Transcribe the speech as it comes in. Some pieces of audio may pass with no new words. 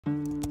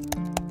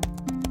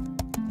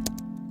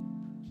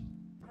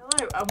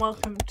and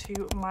welcome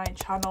to my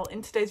channel.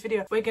 In today's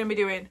video we're going to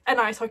be doing an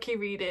ice hockey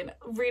read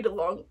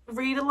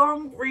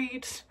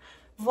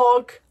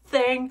vlog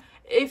thing.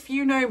 If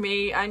you know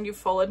me and you've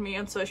followed me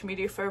on social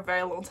media for a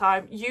very long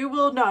time, you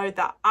will know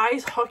that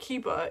ice hockey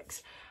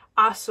books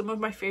are some of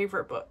my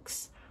favourite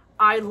books.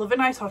 I love an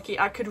ice hockey.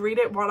 I could read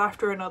it one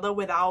after another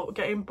without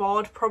getting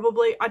bored,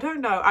 probably. I don't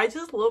know. I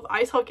just love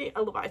ice hockey. I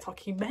love ice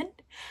hockey men.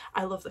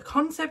 I love the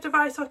concept of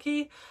ice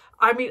hockey.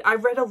 I mean, I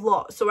read a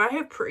lot, so I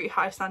have pretty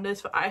high standards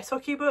for ice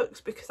hockey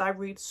books because I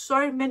read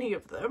so many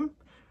of them.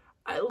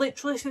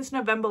 Literally since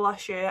November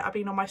last year, I've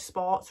been on my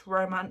sports,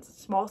 romance,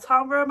 small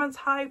town romance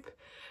hype.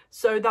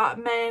 So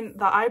that meant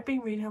that I've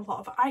been reading a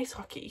lot of ice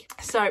hockey.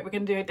 So we're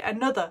going to do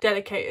another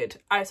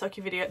dedicated ice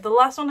hockey video. The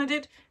last one I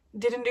didn't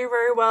do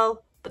very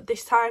well, but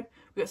this time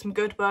we got some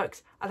good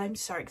books and I'm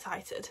so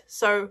excited.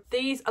 So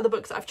these are the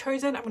books that I've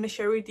chosen. I'm going to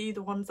share with you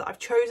the ones that I've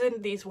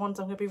chosen. These ones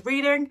I'm going to be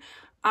reading.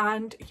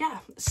 And yeah,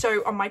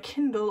 so on my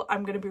Kindle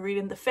I'm going to be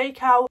reading The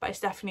Fake Out by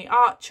Stephaine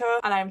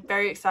and I'm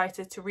very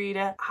excited to read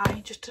it.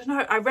 I just don't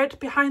know, I read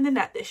Behind the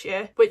Net this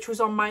year, which was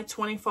on my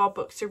 24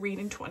 books to read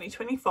in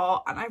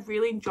 2024, and I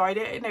really enjoyed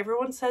it, and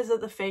everyone says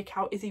that The Fake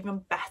Out is even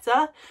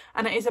better,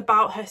 and it is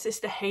about her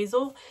sister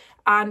Hazel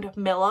and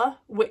Miller,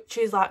 which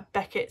is like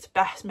Beckett's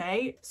best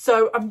mate.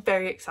 So I'm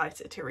very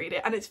excited to read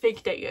it, and it's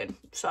fake dating,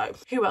 so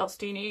who else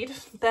do you need?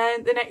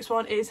 Then the next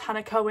one is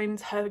Hannah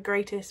Cohen's Her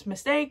Greatest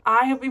Mistake.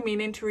 I have been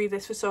meaning to read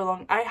this for so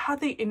long. I had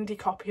the indie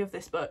copy of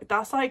this book.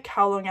 That's like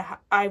how long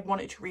I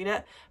wanted to read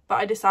it, but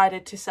I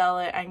decided to sell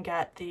it and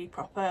get the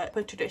proper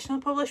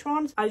traditional published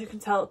ones. As you can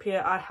tell up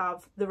here, I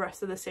have the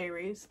rest of the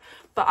series,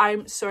 but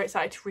I'm so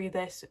excited to read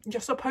this.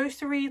 You're supposed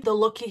to read the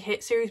Lucky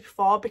Hit series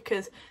before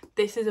because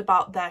this is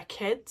about their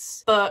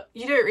kids, but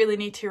you don't really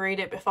need to read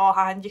it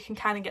beforehand. You can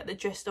kind of get the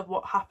gist of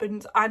what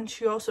happens, and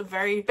she also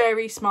very,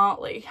 very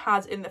smartly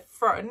has in the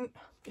front,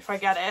 if I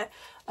get it,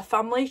 a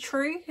family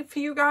tree for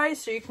you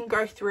guys, so you can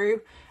go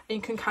through and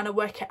you can kind of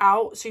work it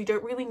out, so you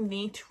don't really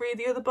need to read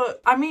the other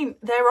book. I mean,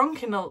 they were on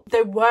Kindle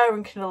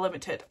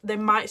Limited. They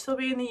might still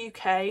be in the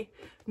UK,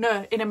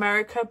 no, in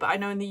America, but I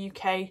know in the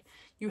UK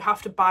you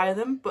have to buy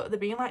them, but they're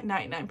being like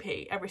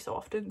 99p every so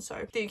often,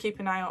 so do keep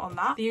an eye out on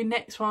that. The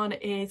next one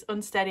is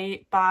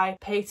Unsteady by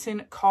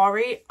Payton.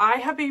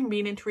 I have been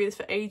meaning to read this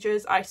for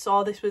ages. I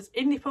saw this was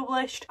indie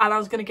published and I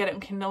was going to get it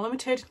on Kindle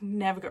Limited,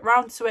 never got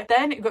around to it.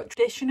 Then it got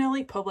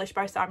traditionally published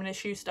by Simon &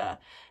 Schuster,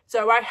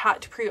 so I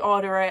had to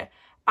pre-order it,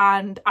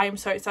 and I am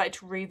so excited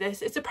to read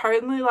this. It's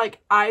apparently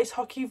like ice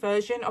hockey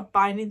version of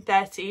Binding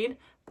 13,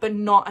 but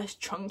not as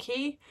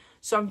chunky.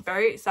 So I'm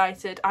very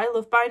excited. I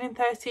love Binding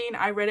 13.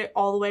 I read it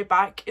all the way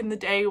back in the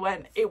day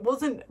when it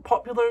wasn't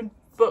popular in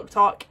book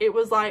talk. It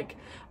was like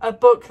a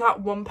book that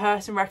one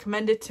person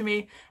recommended to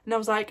me, and I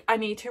was like, I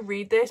need to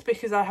read this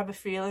because I have a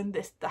feeling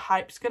the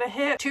hype's gonna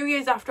hit. 2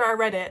 years after I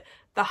read it,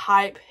 the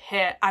hype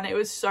hit, and it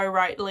was so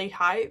rightly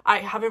hype. I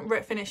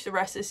haven't finished the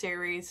rest of the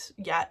series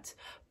yet,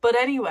 but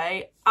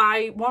anyway,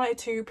 I wanted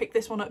to pick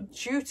this one up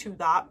due to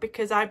that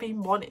because I've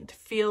been wanting to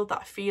feel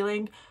that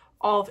feeling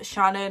of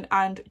Shannon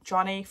and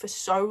Johnny for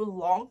so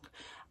long,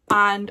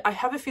 and I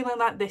have a feeling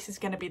that this is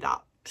going to be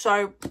that.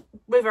 So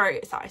we're very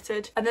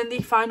excited. And then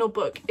the final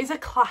book is a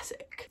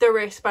classic, The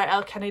Risk by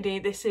Elle Kennedy.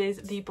 This is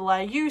the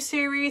Blair You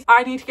series.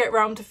 I need to get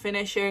around to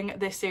finishing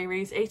this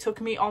series. It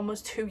took me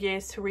almost 2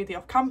 years to read the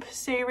Off Campus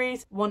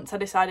series. Once I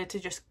decided to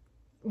just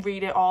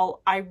read it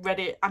all, I read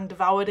it and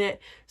devoured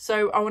it.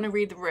 So I want to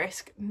read The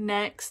Risk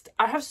next.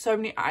 I have so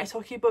many ice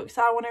hockey books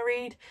that I want to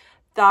read.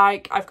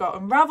 Like, I've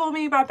got Unravel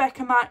Me by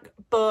Becca Mack,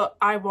 but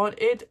I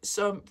wanted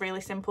some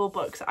really simple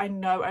books I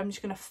know I'm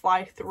just going to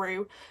fly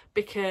through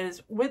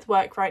because with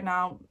work right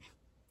now,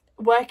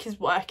 work is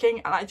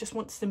working and I just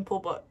want simple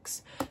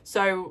books.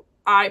 So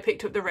I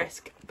picked up The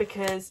Risk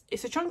because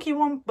it's a chunky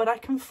one, but I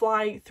can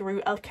fly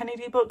through Elle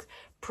Kennedy books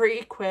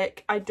pretty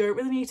quick. I don't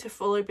really need to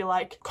fully be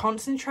like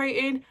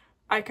concentrating.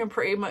 I can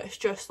pretty much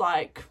just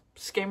like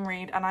skim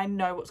read and I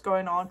know what's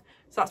going on.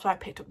 So that's why I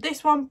picked up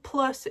this one.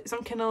 Plus it's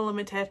on Kindle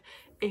Unlimited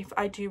if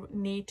I do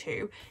need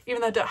to, even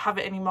though I don't have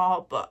it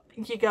anymore, but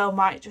your girl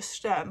might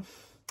just I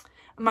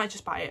might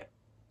just buy it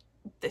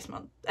this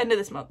month, end of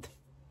this month,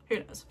 who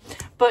knows.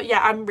 But yeah,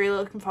 I'm really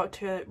looking forward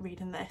to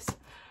reading this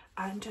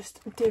and just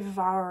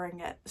devouring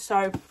it.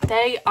 So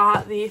they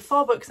are the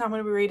 4 books I'm going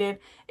to be reading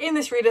in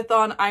this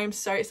readathon. I am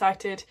so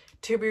excited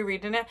to be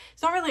reading it.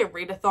 It's not really a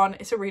readathon,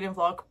 it's a reading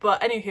vlog,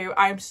 but anywho,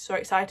 I am so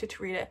excited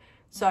to read it.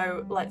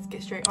 So let's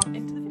get straight on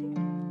into the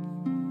video.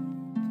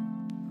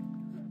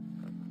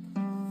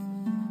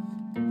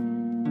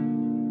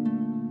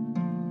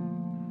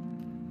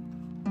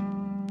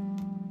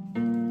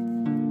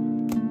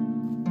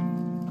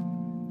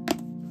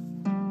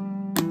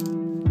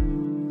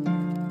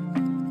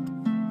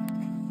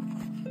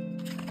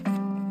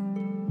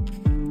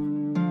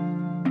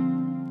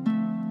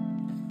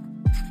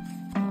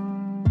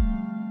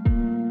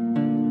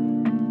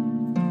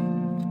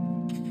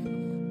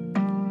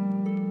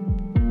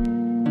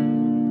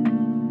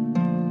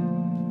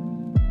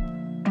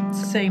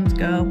 Same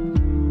girl,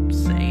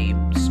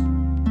 same.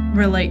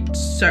 Relate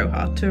so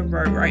hard to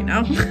Ro right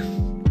now.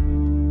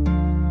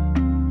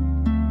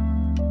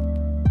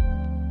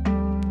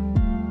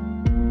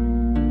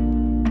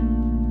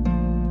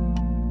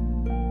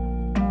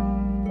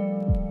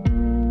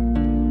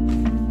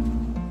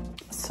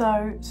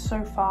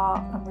 So far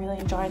I'm really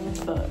enjoying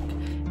this book.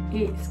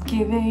 It's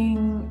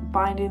giving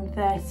Binding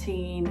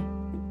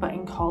 13 but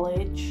in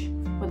college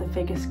with a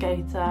figure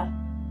skater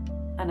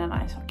and an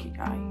ice hockey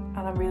guy, and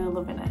I'm really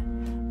loving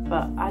it.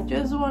 But I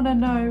just want to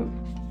know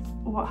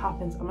what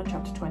happens. I'm on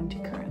chapter 20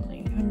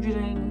 currently,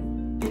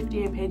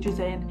 158 pages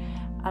in,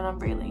 and I'm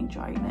really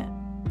enjoying it.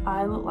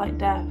 I look like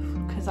death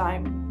because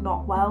I'm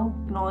not well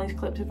in all these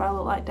clips. If I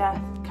look like death,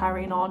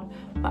 carrying on,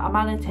 but I'm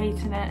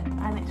annotating it,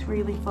 and it's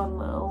really fun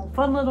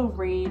little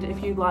read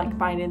if you like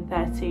Binding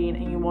 13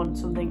 and you want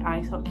something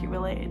ice hockey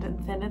related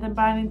and thinner than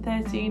Binding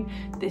 13.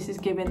 This is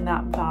giving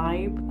that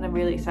vibe, and I'm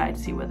really excited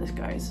to see where this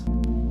goes.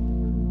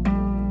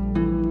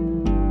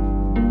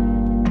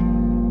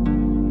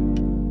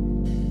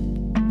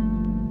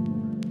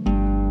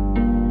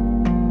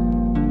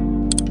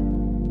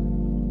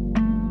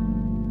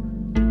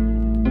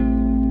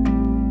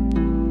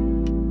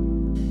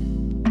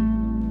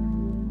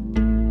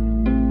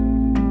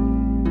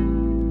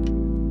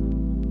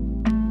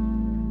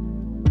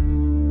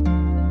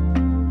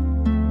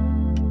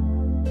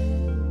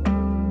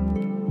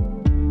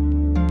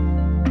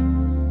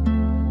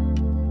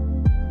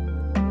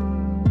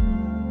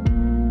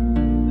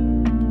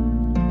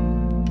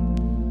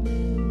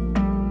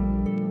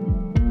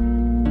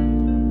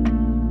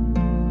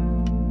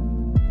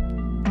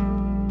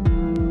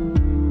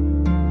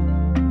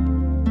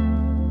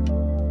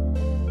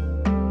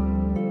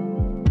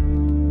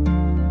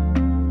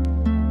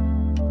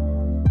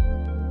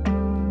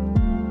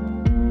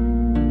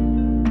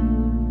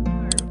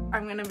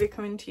 Be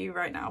coming to you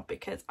right now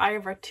because I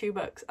have read 2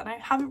 books and I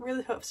haven't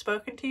really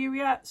spoken to you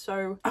yet,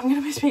 so I'm going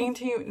to be speaking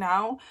to you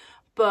now.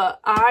 But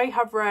I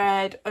have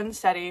read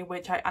Unsteady,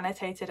 which I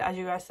annotated as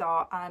you guys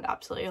saw and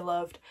absolutely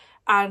loved,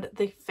 and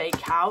The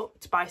Fake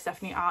Out by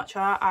Stephaine Archer.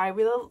 I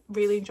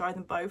really enjoyed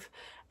them both.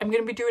 I'm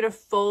going to be doing a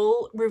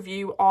full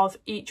review of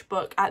each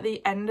book at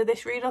the end of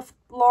this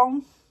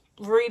long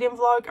reading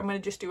vlog. I'm going to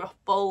just do a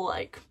full,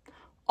 like,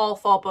 all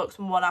 4 books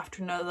one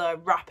after another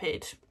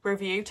rapid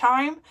review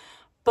time.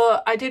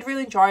 But I did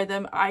really enjoy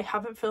them. I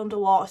haven't filmed a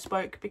lot or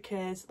spoke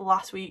because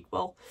last week,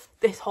 well,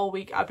 this whole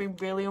week, I've been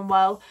really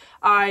unwell.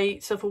 I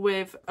suffer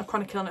with a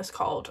chronic illness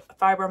called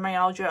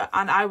fibromyalgia,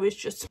 and I was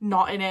just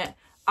not in it.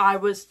 I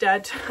was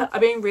dead. I've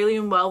been really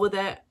unwell with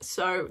it,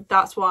 so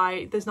that's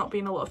why there's not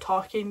been a lot of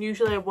talking.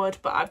 Usually I would,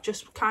 but I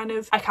kind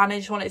of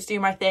just wanted to do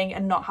my thing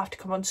and not have to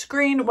come on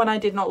screen when I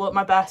did not look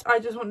my best. I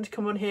just wanted to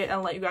come on here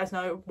and let you guys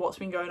know what's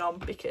been going on,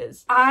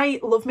 because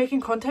I love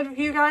making content with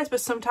you guys, but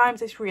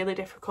sometimes it's really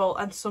difficult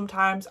and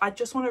sometimes I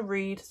just want to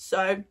read,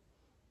 so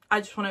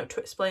I just wanted to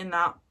explain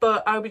that.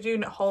 But I'll be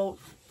doing a whole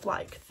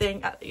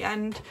thing at the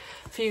end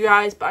for you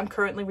guys, but I'm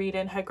currently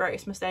reading Her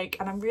Greatest Mistake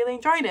and I'm really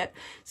enjoying it.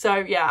 So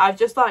yeah, I've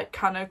just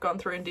kind of gone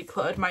through and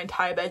decluttered my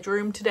entire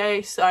bedroom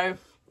today, so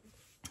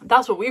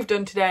that's what we've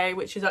done today,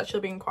 which has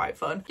actually been quite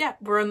fun. Yeah,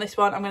 we're on this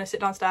one. I'm going to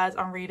sit downstairs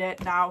and read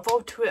it now.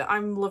 Forward to it.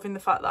 I'm loving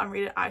the fact that I'm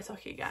reading ice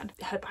hockey again.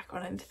 Head back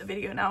on into the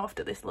video now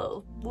after this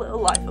little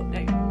life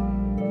update.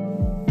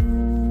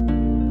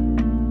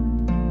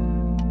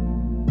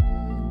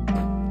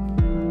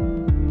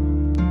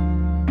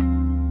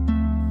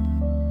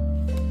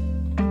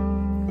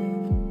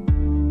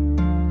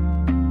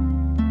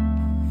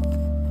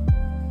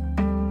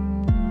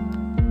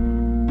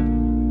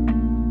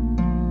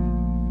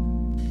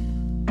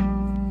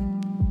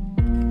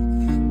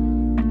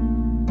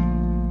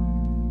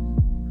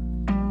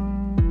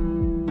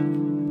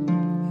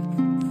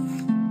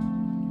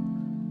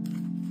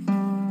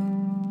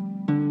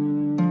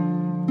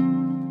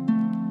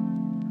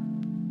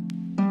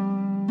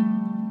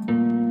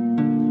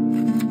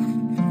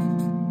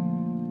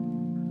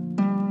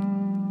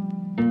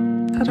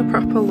 Had a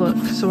proper look,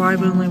 so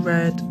I've only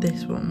read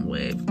this one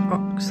with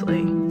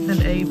Oxley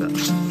and Ava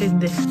in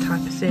this type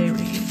of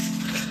series.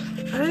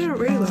 I didn't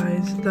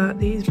realise that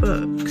these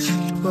books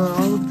were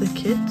all of the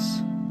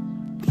kids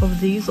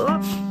of these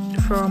lot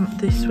from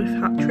the Swift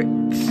Hat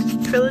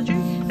Tricks trilogy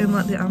and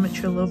the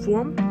Amateur Love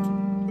one.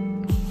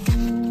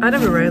 I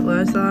never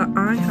realised that.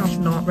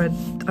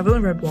 I've only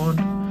read one.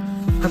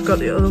 I've got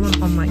the other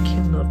one on my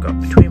Kindle. I've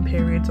got Between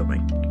Periods on my,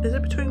 is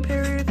it Between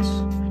Periods?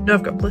 No,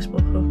 I've got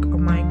Blissful Hook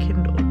on my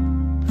Kindle.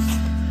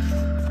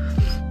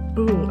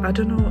 Oh, I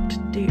don't know what to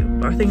do,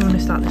 but I think I'm going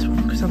to start this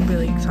one because I'm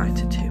really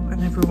excited to,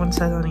 and everyone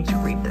says I need to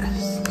read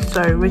this.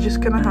 So we're just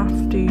going to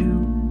have to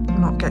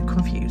not get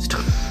confused.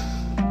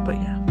 But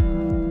yeah.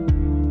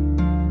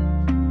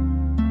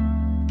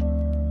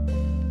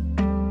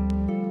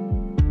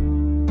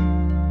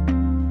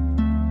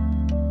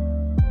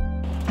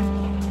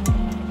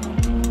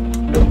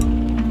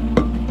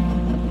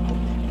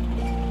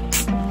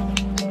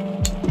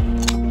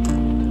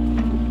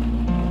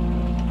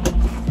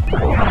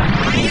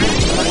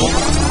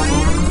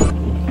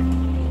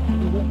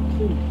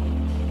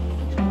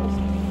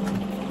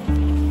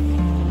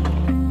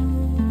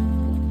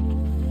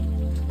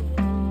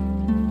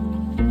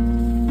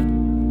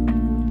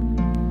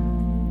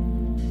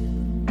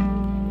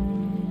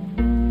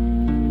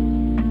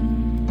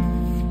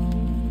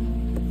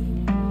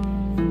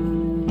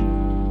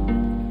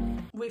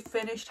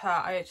 finished her.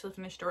 I actually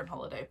finished her on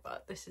holiday,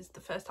 but this is the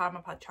first time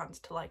I've had a chance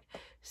to like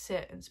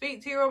sit and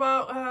speak to you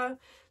about her.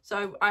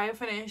 So I have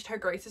finished Her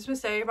Greatest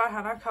Mistake by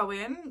Hannah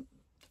Cowan.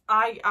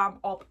 I am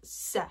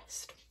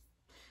obsessed,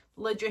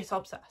 legit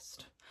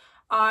obsessed.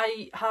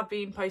 I have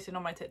been posting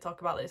on my TikTok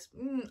about this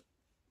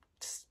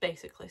just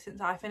basically since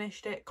I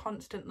finished it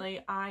constantly.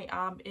 I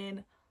am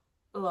in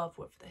love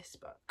with this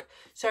book.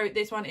 So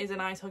this one is an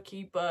ice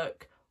hockey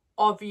book.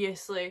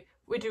 Obviously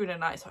we're doing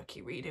an ice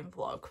hockey reading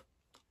vlog.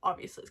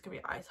 Obviously it's gonna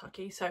be ice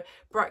hockey. So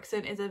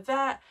Braxton is a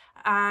vet,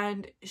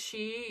 and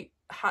she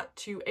had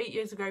to 8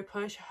 years ago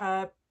push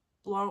her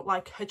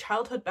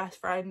childhood best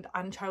friend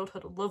and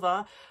childhood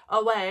lover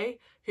away,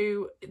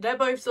 who they're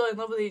both still in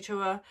love with each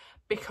other,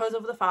 because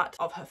of the fact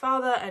of her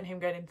father and him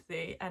going into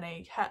the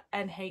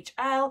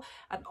NHL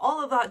and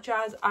all of that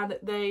jazz, and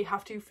they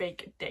have to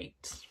fake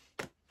date.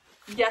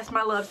 Yes,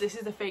 my love, this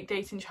is a fake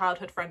dating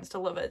childhood friends to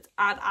lovers,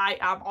 and I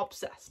am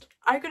obsessed.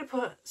 I'm going to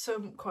put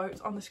some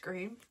quotes on the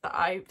screen that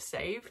I've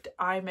saved.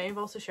 I may have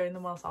also shown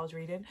them whilst I was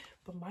reading,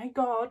 but my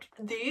god,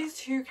 these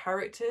two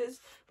characters,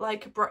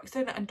 like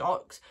Braxton and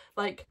Dox,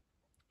 like,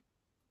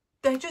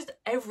 they're just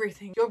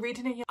everything. You're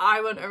reading it,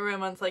 I want a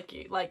romance like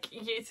you. Like,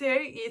 you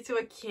two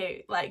are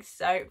cute. Like,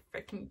 so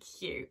freaking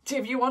cute. So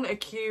if you want a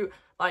cute,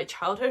 like,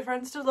 childhood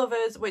friends to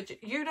lovers, which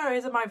you know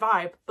isn't my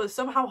vibe, but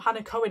somehow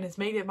Hannah Cowan has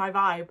made it my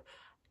vibe.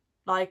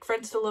 Like,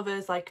 friends to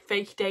lovers, like,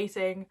 fake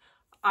dating,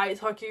 ice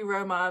hockey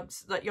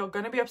romance that you're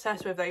going to be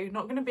obsessed with, that you're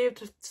not going to be able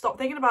to stop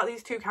thinking about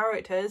these two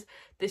characters.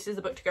 This is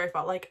the book to go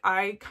for. Like,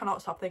 I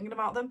cannot stop thinking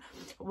about them.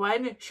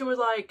 When she was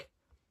like,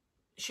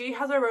 she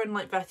has her own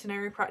like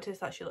veterinary practice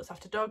that she looks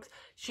after dogs.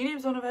 She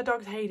names one of her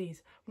dogs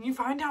Hades. When you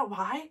find out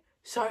why,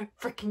 so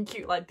freaking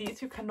cute. Like, these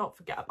two cannot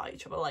forget about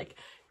each other. Like,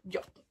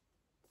 yeah.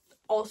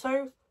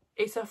 Also,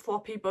 it's a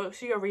floppy book,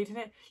 so you're reading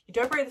it, you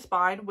don't break the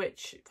spine,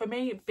 which for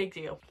me, big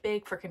deal,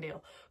 big freaking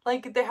deal.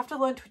 Like, they have to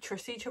learn to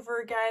trust each other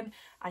again,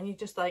 and you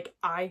just like,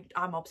 I'm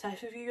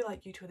obsessed with you.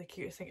 Like, you two are the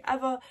cutest thing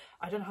ever.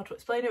 I don't know how to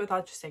explain it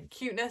without just saying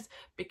cuteness,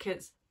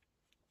 because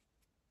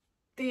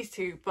these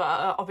two.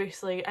 But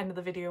obviously end of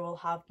the video will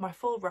have my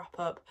full wrap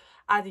up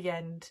at the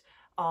end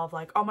of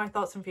like all my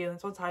thoughts and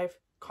feelings once I've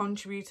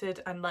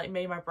contributed and like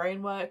made my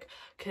brain work,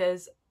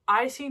 because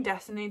I've seen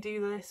Destiny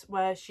do this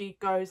where she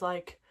goes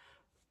like,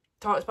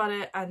 talks about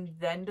it and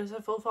then does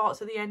her full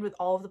thoughts at the end with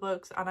all of the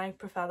books, and I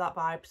prefer that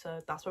vibe, so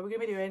that's what we're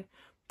gonna be doing.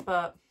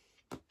 But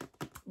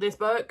this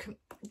book,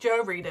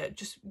 go read it.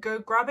 Just go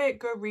grab it,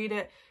 go read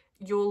it,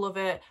 you'll love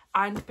it.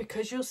 And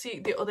because you'll see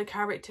the other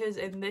characters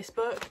in this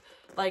book,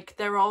 like,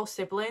 they're all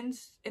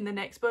siblings in the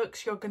next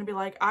books, you're gonna be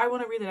like, I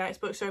want to read the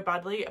next book so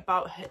badly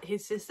about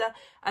his sister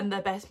and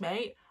their best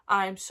mate.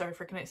 I'm so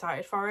freaking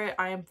excited for it.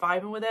 I am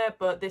vibing with it.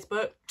 But this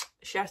book,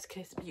 chef's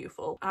kiss,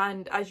 beautiful.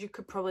 And as you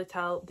could probably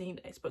tell, the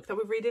next book that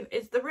we're reading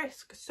is The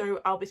Risk,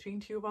 so I'll be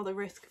speaking to you about The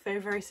Risk very,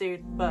 very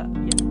soon. But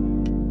yeah.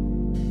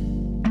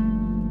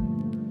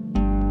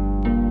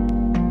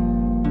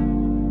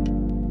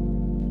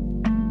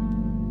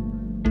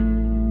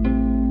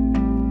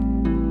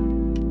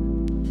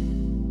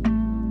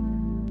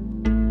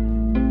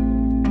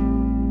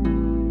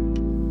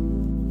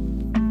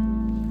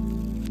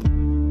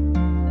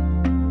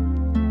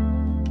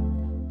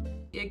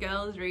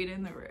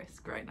 Reading The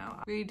Risk right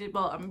now.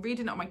 I'm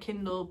reading it on my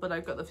Kindle, but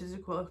I've got the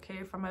physical, okay,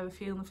 if I'm ever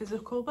feeling the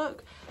physical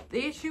book.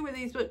 The issue with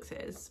these books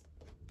is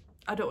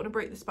I don't want to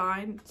break the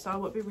spine, so I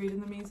won't be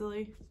reading them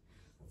easily.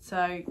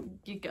 So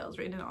your girl's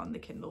reading it on the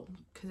Kindle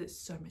because it's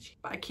so much.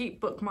 But I keep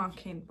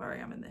bookmarking where I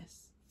am in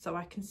this, so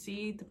I can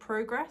see the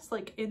progress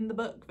like in the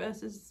book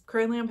versus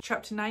currently I'm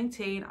chapter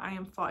 19. I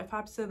am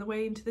 45% of the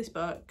way into this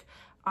book.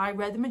 I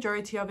read the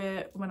majority of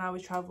it when I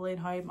was traveling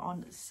home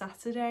on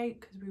Saturday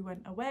because we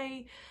went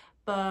away.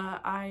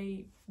 But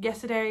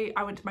yesterday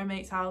I went to my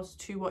mate's house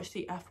to watch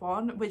the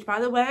F1, which, by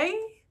the way,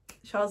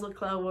 Charles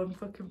Leclerc won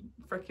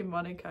freaking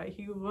Monaco.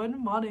 He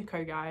won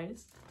Monaco,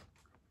 guys.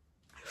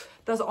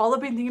 That's all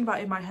I've been thinking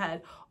about in my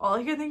head. All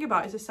I can think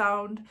about is the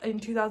sound in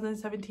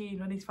 2017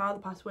 when his father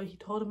passed away. He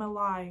told him a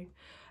lie,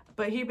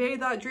 but he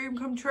made that dream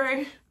come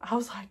true. I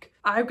was like,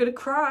 I'm gonna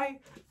cry.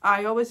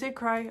 I always did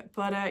cry.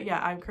 But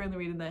yeah, I'm currently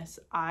reading this.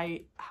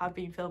 I have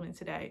been filming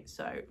today,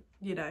 so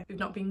you know, we've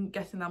not been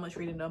getting that much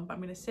reading done, but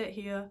I'm gonna sit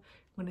here,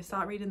 I'm gonna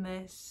start reading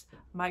this.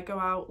 Might go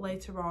out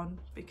later on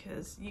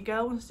because your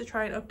girl wants to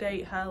try and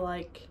update her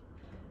like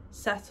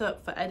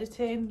setup for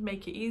editing,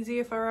 make it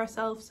easier for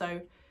herself, so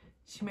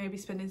she may be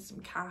spending some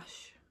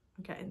cash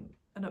on getting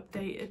an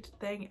updated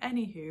thing.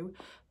 Anywho,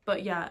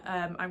 but yeah,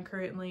 I'm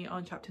currently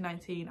on chapter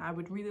 19. I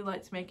would really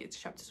like to make it to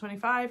chapter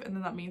 25, and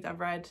then that means I've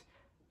read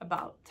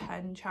about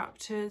 10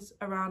 chapters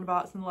around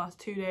about in the last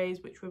 2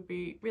 days, which would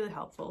be really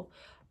helpful.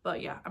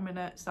 But yeah, I'm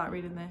gonna start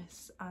reading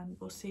this and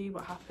we'll see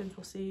what happens.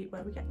 We'll see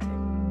where we get to.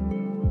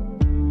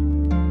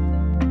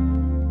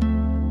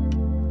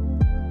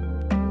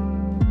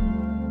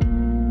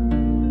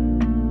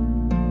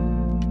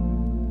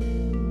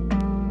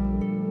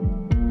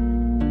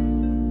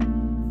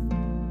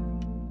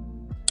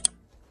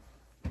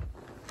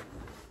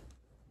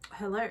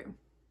 Hello.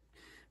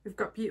 we've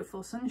got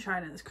beautiful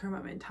sunshine at this current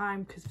moment in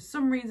time because for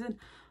some reason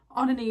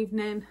on an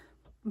evening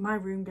my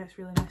room gets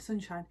really nice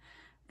sunshine.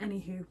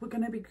 Anywho, we're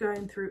going to be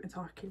going through and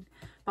talking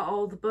about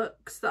all the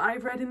books that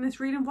I've read in this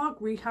reading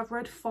vlog. We have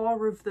read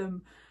 4 of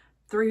them.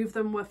 3 of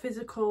them were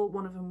physical,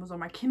 1 of them was on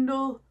my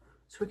Kindle.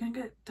 So we're going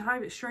to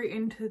dive straight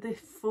into this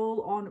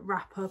full-on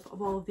wrap-up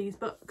of all of these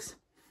books.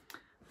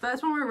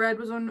 First one we read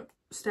was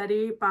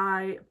Unsteady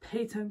by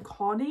Payton.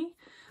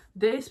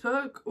 This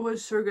book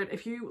was so good.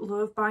 If you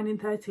love Binding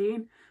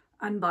 13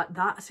 and like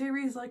that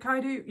series like I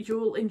do,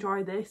 you'll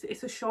enjoy this.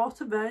 It's a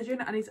shorter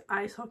version and it's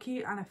ice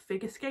hockey and a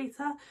figure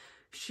skater.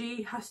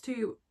 She has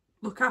to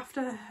look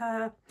after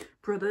her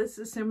brothers,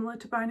 similar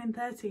to Binding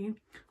 13,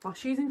 while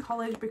she's in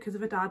college because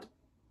of her dad,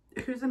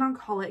 who's an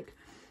alcoholic,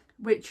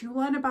 which you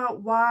learn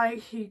about why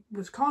he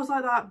was caused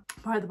like that,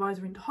 why the boys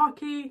are into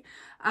hockey,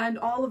 and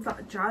all of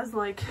that jazz,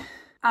 like.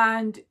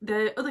 And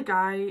the other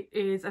guy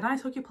is an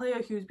ice hockey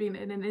player who's been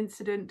in an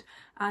incident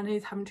and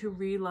is having to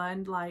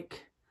relearn,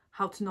 like,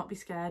 how to not be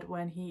scared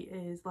when he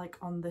is, like,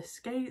 on the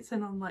skates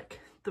and on,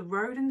 like, the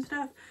road and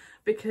stuff,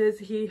 because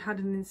he had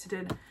an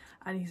incident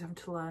and he's having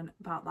to learn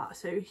about that.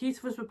 So he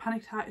suffers with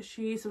panic attacks,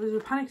 she suffers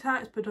with panic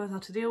attacks but knows how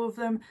to deal with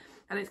them,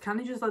 and it's kind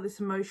of just like this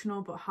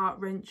emotional but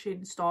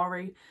heart-wrenching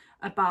story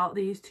about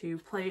these two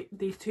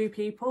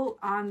people,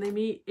 and they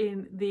meet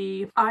in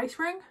the ice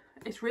ring.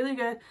 It's really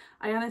good.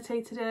 I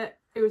annotated it.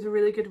 It was a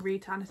really good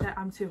read to annotate.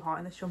 I'm too hot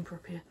in this jumper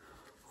up here.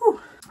 Whew.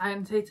 I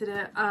annotated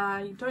it.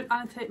 I don't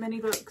annotate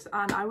many books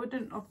and I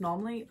wouldn't have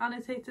normally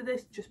annotated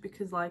this just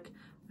because, like,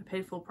 I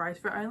paid full price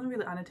for it. I only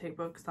really annotate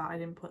books that I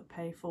didn't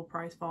pay full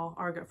price for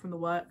or I get from the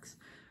works,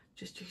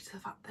 just due to the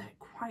fact they're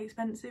quite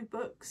expensive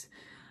books.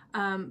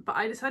 But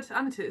I decided to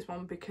annotate this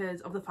one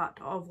because of the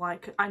fact of,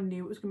 like, I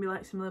knew it was going to be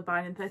like similar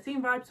Binding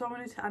 13 vibes, so I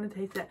wanted to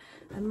annotate it.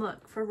 And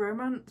look, for a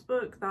romance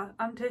book, that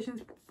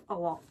annotation's a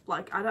lot.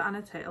 Like, I don't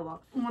annotate a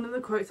lot. One of the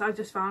quotes I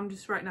just found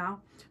just right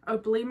now: I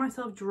would bleed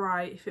myself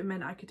dry if it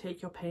meant I could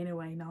take your pain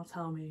away. Now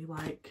tell me,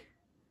 like,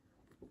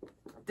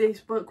 this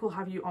book will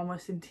have you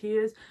almost in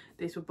tears.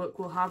 This book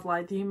will have,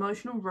 like, the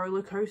emotional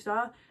roller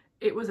coaster.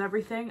 It was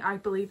everything. I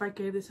believe I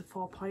gave this a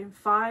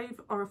 4.5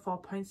 or a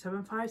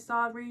 4.75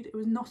 star read. It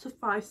was not a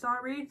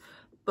 5-star read,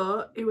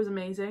 but it was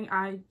amazing.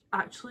 I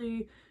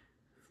actually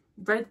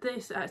read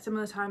this at a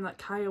similar time that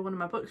Kaya, one of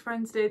my books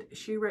friends, did.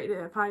 She rated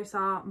it a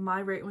 5-star. My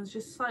rating was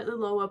just slightly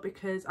lower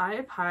because I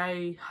have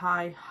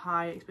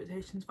high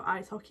expectations for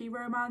ice hockey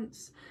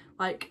romance.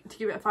 Like, to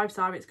give it a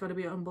 5-star, it's got to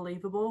be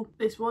unbelievable.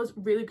 This was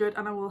really good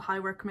and I will highly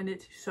recommend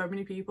it to so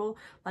many people.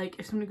 Like,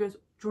 if somebody goes, do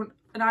you want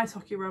an ice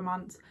hockey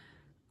romance,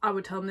 I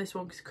would tell them this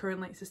one because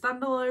currently it's a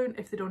standalone.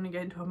 If they don't want to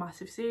get into a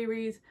massive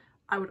series,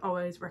 I would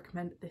always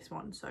recommend this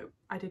one. So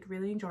I did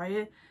really enjoy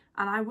it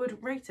and I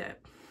would rate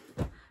it.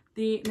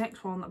 The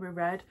next one that we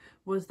read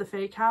was The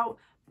Fake Out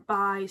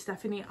by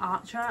Stephaine.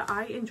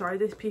 I enjoy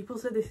this. People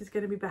said this is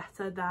going to be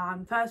better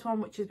than first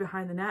one, which is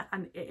Behind the Net,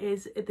 and it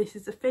is. This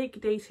is a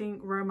fake dating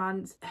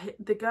romance.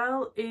 The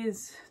girl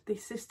is the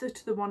sister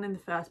to the one in the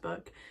first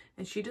book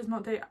and she does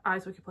not date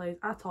ice hockey players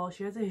at all.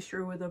 She has a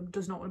history with them,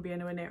 does not want to be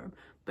anywhere near them,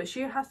 but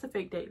she has to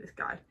fake date this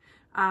guy,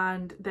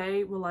 and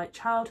they were like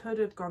childhood,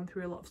 have gone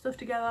through a lot of stuff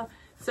together.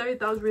 So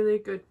that was really a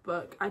good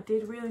book. I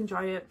did really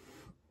enjoy it.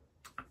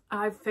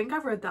 I think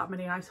I've read that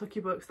many ice hockey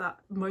books that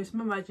most of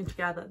them are merging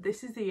together.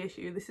 This is the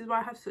issue. This is why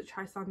I have such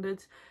high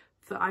standards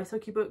for ice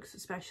hockey books,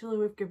 especially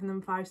with giving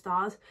them 5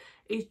 stars.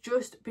 It's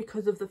just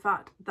because of the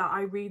fact that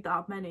I read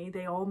that many,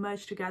 they all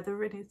merge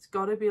together and it's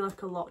got to be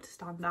like a lot to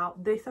stand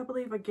out. This, I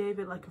believe I gave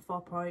it like a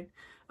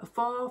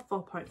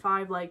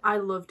 4.5. Like, I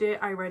loved it.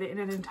 I read it in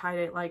an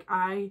entire day. Like,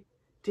 I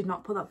did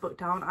not put that book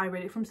down. I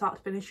read it from start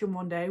to finish in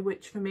one day,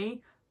 which for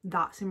me,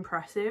 that's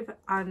impressive,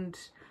 and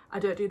I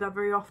don't do that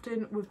very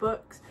often with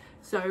books.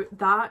 So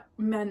that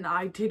meant that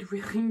I did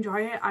really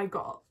enjoy it. I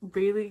got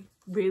really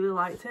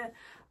liked it.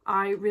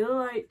 I really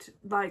liked,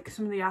 like,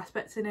 some of the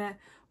aspects in it,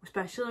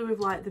 especially with,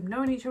 like, them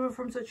knowing each other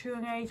from such a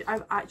young age.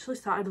 I've actually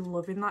started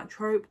loving that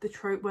trope, the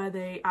trope where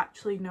they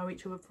actually know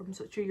each other from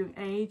such a young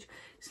age.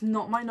 It's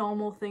not my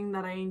normal thing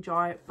that I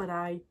enjoy, but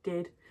I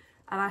did,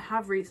 and I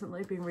have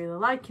recently been really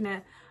liking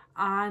it.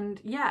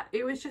 And yeah,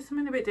 it was just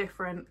something a bit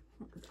different.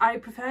 I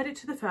preferred it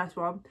to the first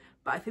one,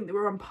 but I think they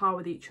were on par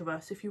with each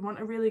other. So if you want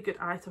a really good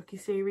ice hockey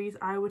series,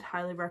 I would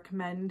highly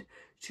recommend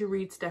to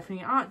read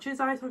Stephaine Archer's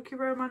ice hockey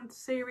romance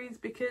series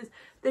because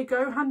they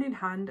go hand in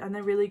hand and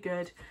they're really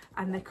good,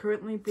 and they're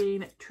currently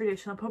being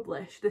traditionally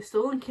published. They're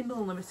still on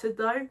Kindle Unlimited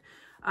though,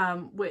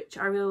 which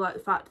I really like the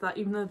fact that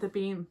even though they're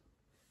being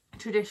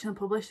traditionally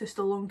published, they're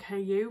still on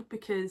KU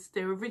because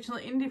they were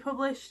originally indie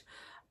published.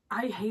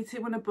 I hate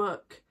it when a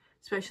book,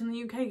 especially in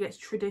the UK, gets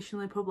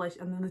traditionally published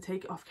and then they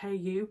take it off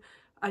KU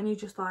and you're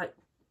just like,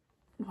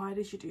 why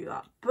did you do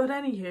that? But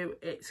anywho,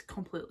 it's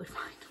completely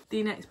fine.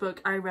 The next book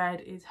I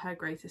read is Her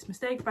Greatest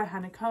Mistake by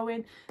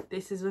Cowan.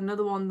 This is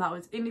another one that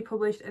was indie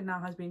published and now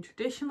has been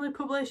traditionally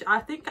published.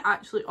 I think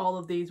actually all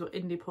of these were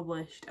indie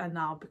published and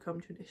now become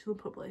traditionally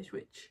published,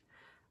 which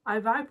I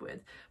vibe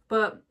with.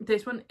 But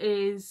this one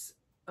is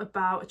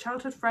about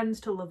childhood friends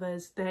to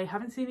lovers. They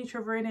haven't seen each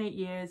other in 8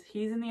 years.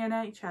 He's in the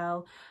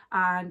NHL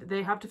and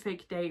they have to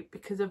fake a date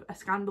because of a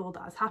scandal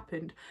that has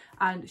happened,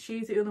 and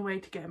she's the only way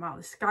to get him out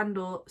of the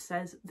scandal,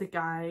 says the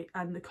guy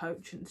and the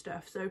coach and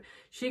stuff. So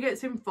she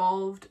gets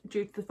involved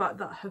due to the fact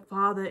that her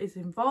father is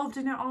involved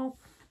in it all.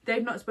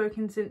 They've not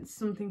spoken since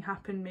something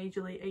happened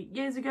majorly 8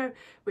 years ago,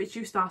 which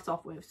you start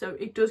off with. So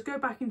it does go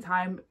back in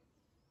time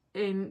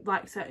in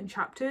like certain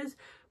chapters,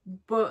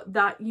 but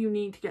that you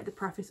need to get the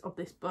preface of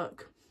this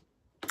book.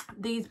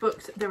 These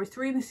books, there is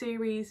 3 in the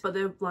series, but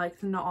they're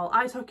like not all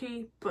ice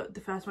hockey, but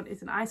the first one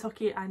isn't ice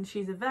hockey, and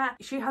she's a vet.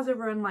 She has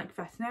her own like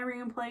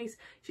veterinarian place.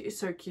 She is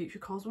so cute. She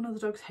calls one of the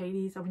dogs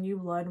Hades, and when you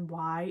learn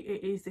why,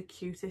 it is the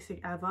cutest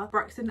thing ever.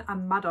 Braxton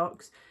and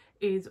Maddox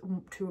is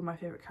 2 of my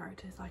favorite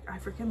characters. Like, I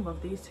freaking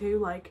love these 2.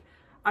 Like,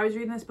 I was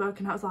reading this book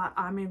and I was like,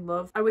 I'm in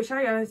love. I wish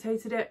I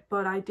annotated it,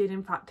 but I did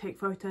in fact take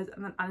photos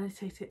and then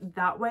annotate it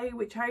that way,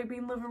 which I've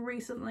been loving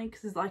recently,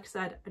 because like I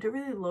said, I don't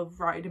really love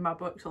writing in my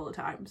books all the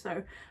time.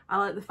 So I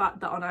like the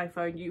fact that on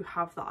iPhone you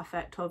have that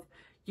effect of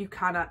you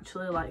can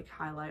actually like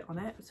highlight on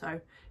it.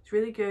 So it's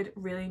really good,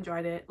 really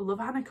enjoyed it. Love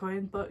Hannah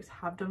Cohen books,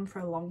 have done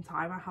for a long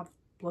time. I have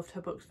loved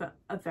her books for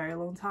a very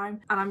long time,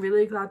 and I'm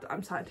really glad that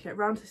I'm starting to get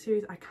around to the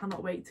series. I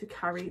cannot wait to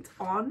carry it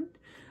on.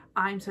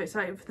 I'm so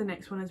excited for the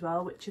next one as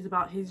well, which is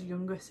about his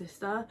younger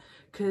sister,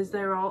 because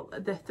they're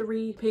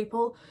 3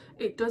 people.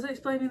 It does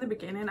explain in the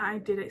beginning. I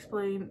did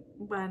explain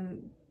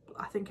when,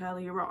 I think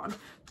earlier on,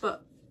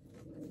 but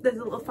there's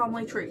a little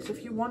family tree. So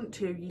if you want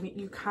to,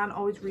 you can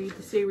always read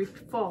the series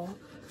before,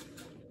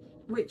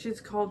 which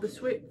is called the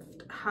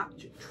Swift Hat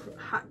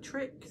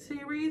Trick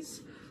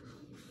series,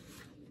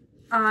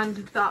 and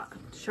that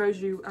shows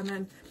you, and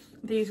then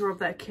these are of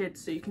their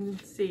kids, so you can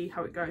see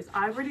how it goes.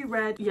 I've already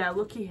read, yeah,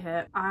 Lucky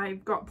Hit.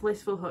 I've got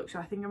Blissful Hook, so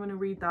I think I'm going to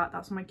read that.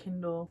 That's on my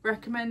Kindle.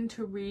 Recommend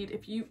to read,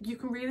 if you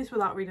can read this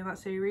without reading that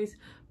series,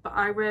 but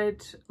I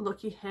read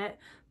Lucky Hit,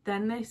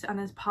 then this, and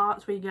there's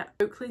parts where you get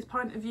Oakley's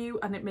point of view,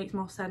 and it makes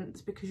more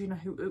sense because you know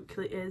who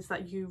Oakley is,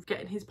 that you've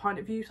getting his point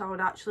of view. So I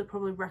would actually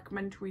probably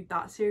recommend to read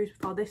that series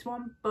before this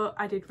one, but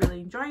I did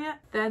really enjoy it.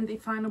 Then the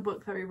final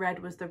book that we read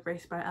was The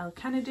Race by Elle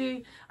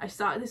Kennedy. I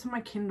started this on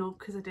my Kindle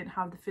because I didn't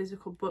have the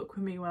physical book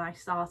with me when I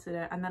started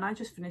it, and then I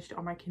just finished it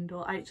on my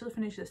Kindle. I actually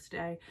finished this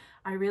today.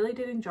 I really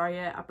did enjoy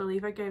it. I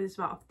believe I gave this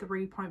about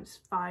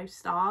 3.5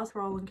 stars.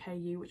 They're all on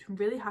KU, which I'm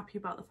really happy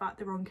about the fact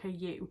they're on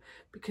KU,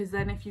 because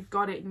then if you've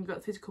got it and you've got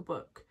the physical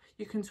book,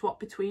 you can swap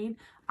between.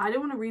 I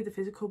didn't want to read the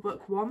physical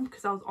book, one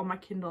because I was on my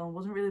Kindle and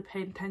wasn't really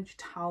paying attention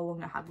to how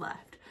long I had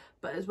left,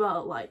 but as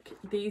well, like,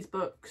 these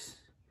books,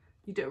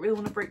 you don't really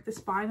want to break the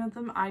spine of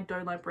them. I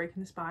don't like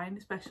breaking the spine,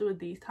 especially with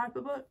these type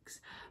of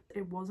books.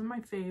 It wasn't my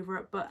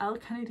favorite, but Elle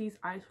Kennedy's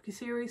ice hockey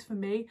series for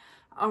me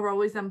are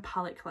always them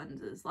palette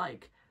cleansers.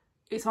 Like,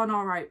 it's an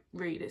alright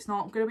read. It's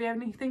not going to be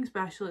anything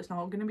special. It's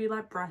not going to be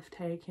like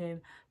breathtaking.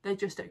 They're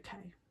just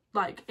okay.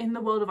 Like, in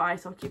the world of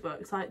ice hockey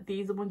books, like,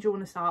 these are the ones you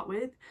want to start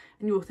with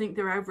and you'll think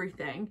they're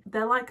everything.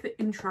 They're like the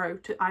intro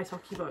to ice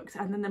hockey books,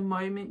 and then the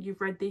moment you've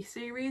read these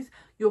series,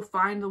 you'll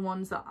find the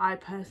ones that I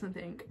personally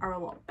think are a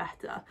lot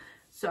better.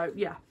 So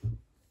yeah,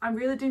 I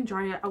really did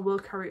enjoy it. I will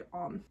carry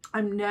on.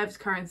 I'm nervous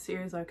carrying the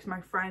series though, because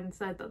my friend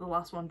said that the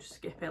last one, just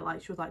skip it.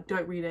 Like, she was like,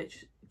 don't read it,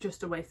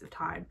 just a waste of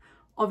time.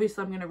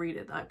 Obviously I'm going to read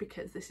it though,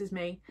 because this is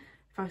me.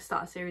 If I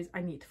start a series,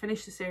 I need to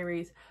finish the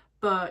series.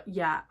 But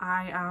yeah,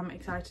 I am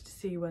excited to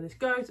see where this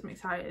goes. I'm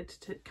excited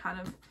to kind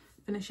of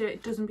finish it.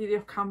 It doesn't be the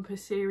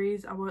off-campus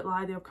series, I won't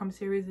lie. The off-campus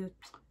series is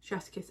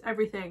chef's kiss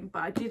everything,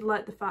 but I did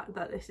like the fact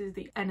that this is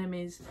the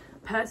enemy's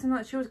person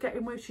that she was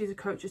getting with. She's a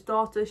coach's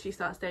daughter. She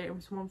starts dating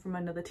with someone from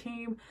another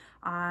team,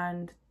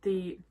 and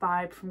the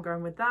vibe from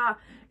going with that,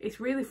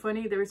 it's really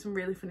funny. There is some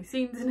really funny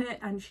scenes in it,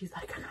 and she's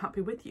like, I can't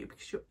be with you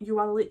because you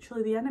are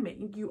literally the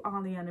enemy. You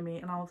are the enemy.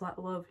 And I was like,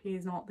 love,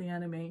 he's not the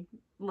enemy.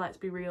 Let's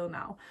be real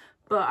now.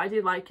 But I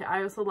did like it.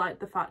 I also like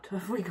the fact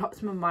of we got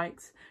some of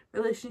Mike's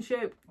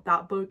relationship.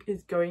 That book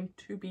is going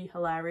to be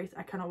hilarious.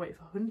 I cannot wait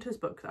for Hunter's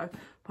book though.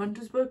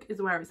 Hunter's book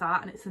is where it's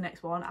at, and it's the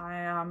next one. I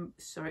am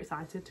so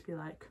excited to be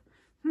like,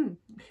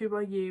 who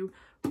are you?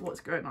 What's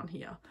going on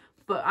here?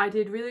 But I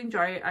did really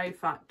enjoy it. In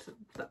fact,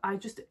 there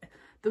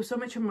was so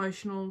much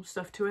emotional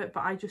stuff to it,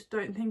 but I just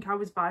don't think I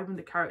was vibing with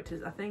the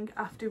characters. I think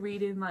after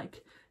reading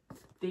like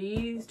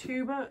these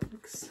 2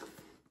 books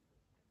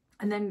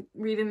and then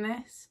reading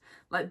this,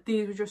 like,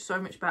 these were just so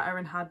much better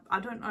and had,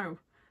 I don't know,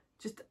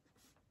 just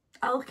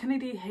Elle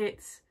Kennedy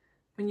hits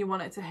when you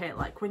want it to hit.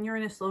 Like, when you're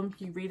in a slump,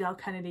 you read Elle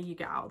Kennedy, you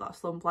get out of that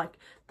slump. Like,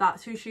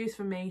 that's who she is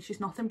for me. She's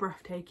nothing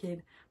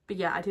breathtaking, but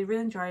yeah, I did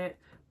really enjoy it.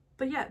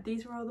 But yeah,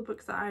 these were all the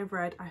books that I've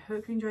read. I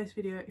hope you enjoyed this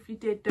video. If you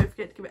did, don't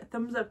forget to give it a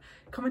thumbs up.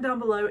 Comment down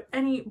below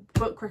any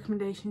book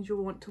recommendations you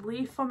want to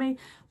leave for me.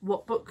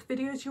 What book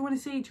videos you want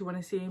to see? Do you want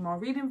to see more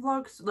reading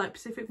vlogs, like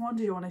specific ones?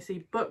 Do you want to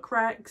see book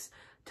recs?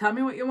 Tell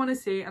me what you want to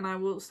see and I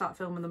will start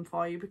filming them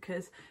for you,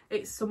 because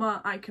it's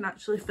summer. I can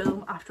actually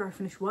film after I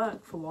finish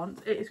work for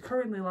once. It is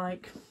currently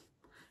like,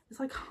 it's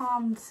like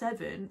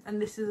 7:30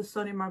 and this is the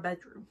sun in my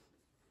bedroom.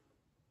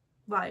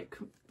 Like,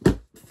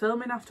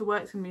 filming after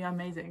work is going to be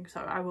amazing,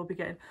 so I will be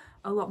getting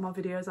a lot more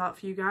videos out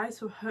for you guys.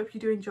 So I hope you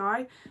do enjoy,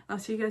 and I'll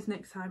see you guys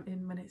next time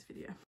in my next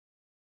video.